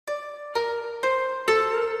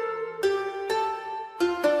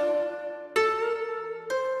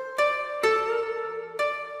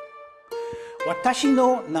Watashi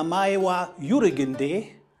no namae wa Yurigen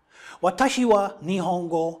de, watashi wa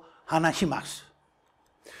Nihongo hanashimasu.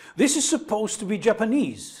 This is supposed to be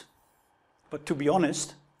Japanese, but to be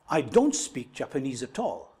honest, I don't speak Japanese at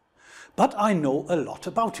all, but I know a lot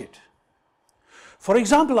about it. For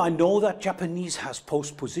example, I know that Japanese has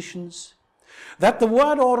postpositions, that the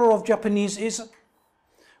word order of Japanese is,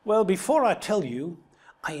 well, before I tell you,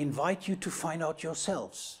 I invite you to find out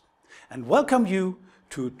yourselves and welcome you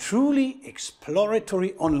to a truly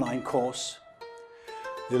exploratory online course,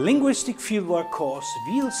 the Linguistic Fieldwork course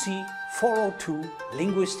VLC 402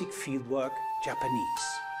 Linguistic Fieldwork Japanese.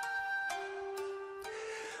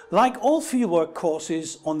 Like all fieldwork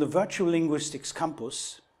courses on the virtual linguistics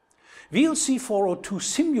campus, VLC 402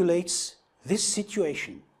 simulates this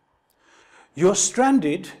situation. You're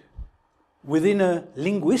stranded within a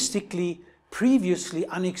linguistically previously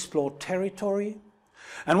unexplored territory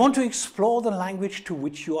and want to explore the language to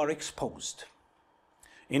which you are exposed.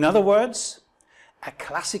 In other words, a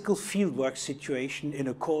classical fieldwork situation in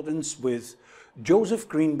accordance with Joseph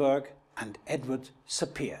Greenberg and Edward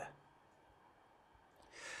Sapir.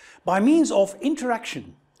 By means of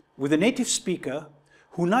interaction with a native speaker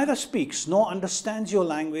who neither speaks nor understands your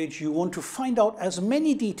language, you want to find out as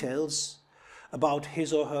many details about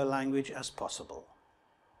his or her language as possible.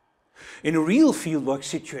 In a real fieldwork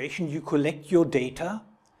situation, you collect your data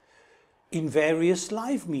in various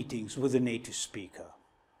live meetings with a native speaker.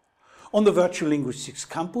 On the Virtual Linguistics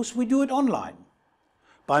campus, we do it online,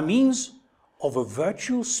 by means of a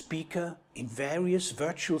virtual speaker in various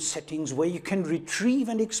virtual settings where you can retrieve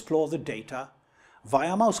and explore the data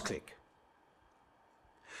via mouse click.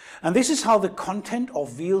 And this is how the content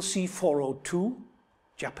of VLC 402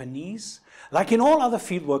 Japanese, like in all other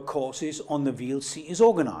fieldwork courses on the VLC, is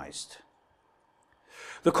organized.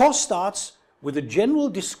 The course starts with a general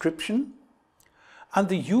description and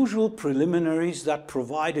the usual preliminaries that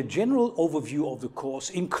provide a general overview of the course,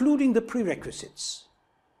 including the prerequisites.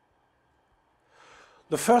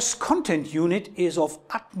 The first content unit is of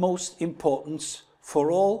utmost importance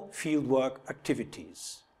for all fieldwork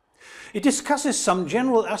activities. It discusses some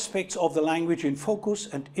general aspects of the language in focus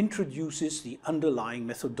and introduces the underlying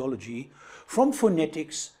methodology from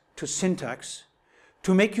phonetics to syntax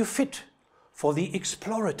to make you fit for the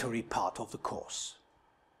exploratory part of the course.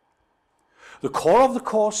 The core of the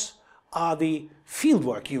course are the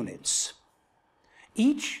fieldwork units,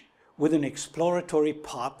 each with an exploratory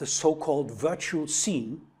part, the so-called virtual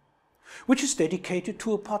scene, which is dedicated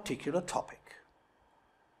to a particular topic.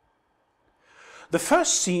 The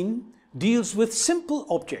first scene deals with simple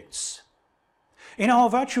objects. In our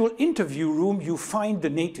virtual interview room, you find the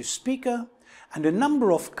native speaker and a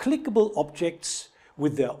number of clickable objects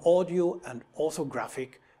with their audio and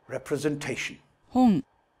orthographic representation. 本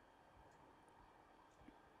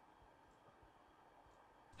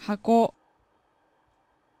箱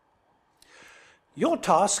Your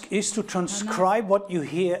task is to transcribe what you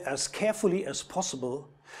hear as carefully as possible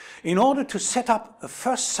in order to set up a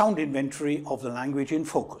first sound inventory of the language in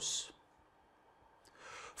focus.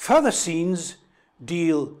 Further scenes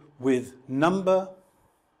deal with number,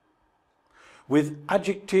 with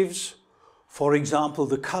adjectives, for example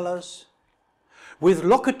the colors, with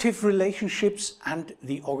locative relationships and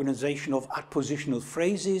the organization of adpositional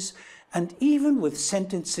phrases, and even with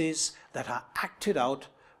sentences that are acted out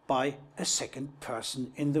by a second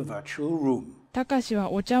person in the virtual room. たかし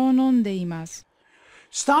はお茶を飲んでいます。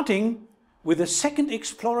 Starting with a second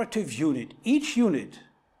explorative unit, each unit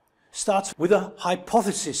starts with a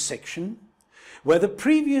hypothesis section where the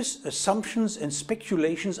previous assumptions and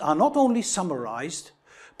speculations are not only summarized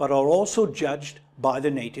but are also judged by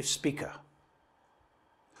the native speaker.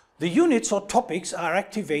 The units or topics are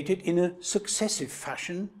activated in a successive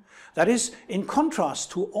fashion, that is, in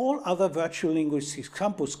contrast to all other virtual linguistics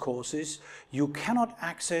campus courses, you cannot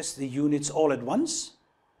access the units all at once,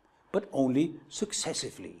 but only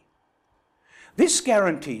successively. This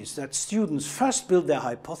guarantees that students first build their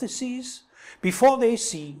hypotheses before they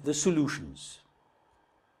see the solutions.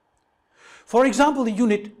 For example, the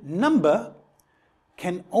unit number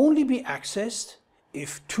can only be accessed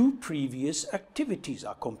if 2 previous activities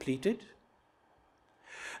are completed,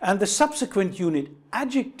 and the subsequent unit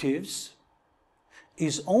adjectives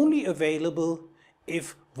is only available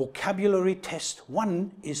if vocabulary test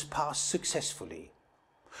 1 is passed successfully,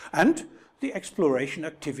 and the exploration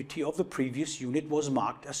activity of the previous unit was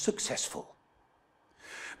marked as successful.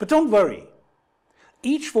 But don't worry,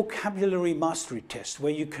 each vocabulary mastery test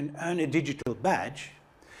where you can earn a digital badge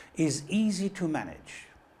is easy to manage.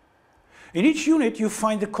 In each unit you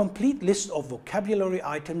find a complete list of vocabulary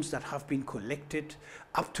items that have been collected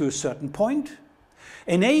up to a certain point,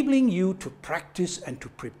 enabling you to practice and to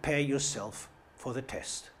prepare yourself for the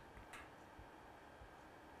test.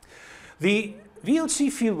 The VLC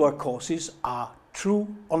Fieldwork courses are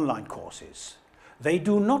true online courses. They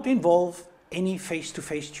do not involve any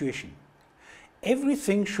face-to-face tuition.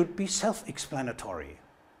 Everything should be self-explanatory.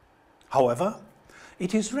 However,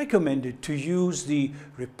 it is recommended to use the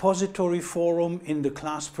repository forum in the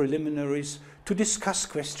class preliminaries to discuss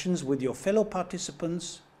questions with your fellow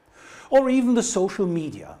participants, or even the social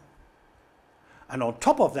media. And on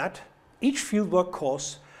top of that, each fieldwork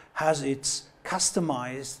course has its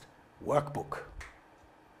customized workbook.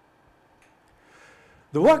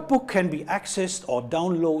 The workbook can be accessed or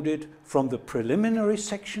downloaded from the preliminary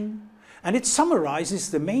section, and it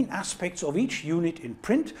summarizes the main aspects of each unit in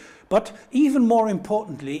print, but even more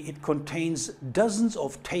importantly, it contains dozens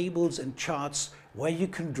of tables and charts where you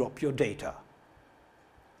can drop your data.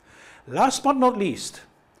 Last but not least,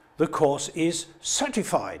 the course is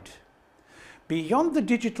certified. Beyond the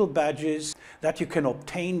digital badges that you can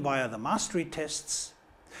obtain via the mastery tests,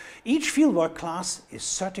 each fieldwork class is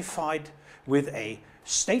certified with a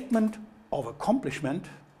statement of accomplishment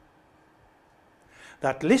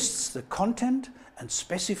that lists the content and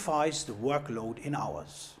specifies the workload in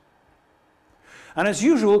hours. And as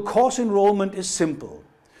usual, course enrollment is simple.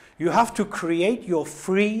 You have to create your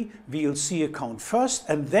free VLC account first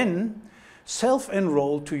and then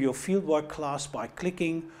self-enroll to your fieldwork class by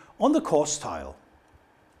clicking on the course tile.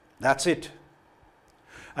 That's it.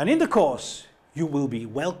 And in the course, you will be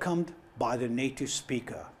welcomed by the native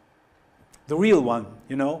speaker. The real one,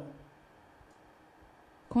 you know.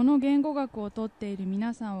 この言語学をとっている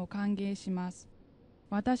皆さんを歓迎します。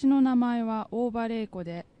私の名前は大場玲子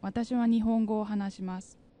で、私は日本語を話しま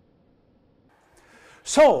す。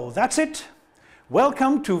So, that's it.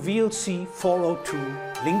 Welcome to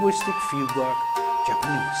VLC402 Linguistic Fieldwork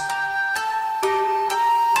Japanese.